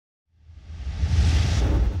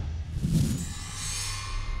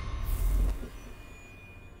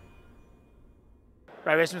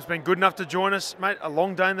Ravichandran's been good enough to join us, mate. A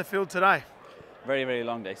long day in the field today. Very, very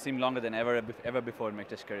long day. Seemed longer than ever before in my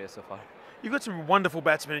Test career so far. You've got some wonderful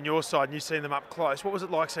batsmen in your side and you've seen them up close. What was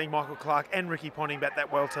it like seeing Michael Clarke and Ricky Ponting bat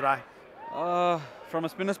that well today? From a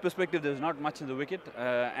spinner's perspective, there's not much in the wicket,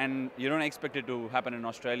 and you don't expect it to happen in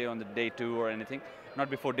Australia on the day 2 or anything. Not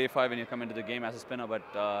before day 5 when you come into the game as a spinner.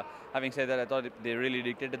 But having said that, I thought they really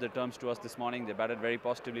dictated the terms to us this morning. They batted very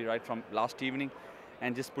positively right from last evening,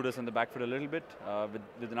 and just put us on the back foot a little bit.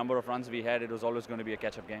 With the number of runs we had, it was always going to be a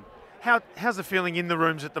catch-up game. How's the feeling in the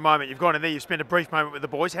rooms at the moment? You've gone in there, you've spent a brief moment with the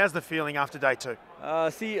boys. How's the feeling after day 2?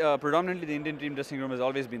 Predominantly the Indian team dressing room has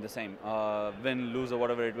always been the same. Win, lose or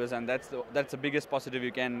whatever it was, and that's the biggest positive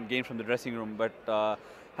you can gain from the dressing room. But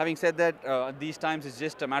having said that, these times it's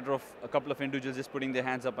just a matter of a couple of individuals just putting their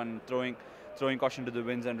hands up and throwing caution to the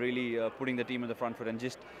winds and really putting the team on the front foot and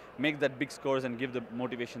just make that big scores and give the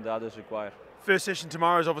motivation the others require. First session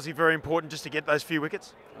tomorrow is obviously very important just to get those few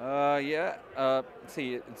wickets.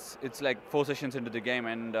 See, it's like 4 sessions into the game,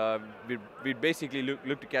 and we basically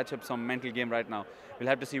look to catch up some mental game right now. We'll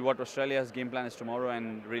have to see what Australia's game plan is tomorrow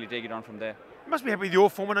and really take it on from there. You must be happy with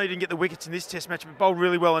your form. I know you didn't get the wickets in this Test match, but bowled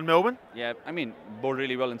really well in Melbourne. Yeah, I mean, bowled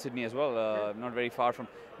really well in Sydney as well. Not very far from.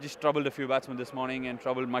 Just troubled a few batsmen this morning and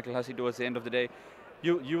troubled Michael Hussey towards the end of the day.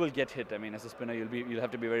 You will get hit. I mean, as a spinner, you'll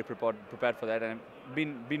have to be very prepared for that. And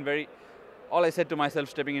been very. All I said to myself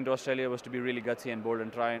stepping into Australia was to be really gutsy and bold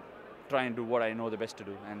and try and do what I know the best to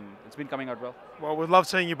do. And it's been coming out well. Well, we'd love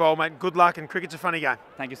seeing you bowl, mate. Good luck, and cricket's a funny game.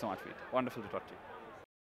 Thank you so much, Pete. Wonderful to talk to you.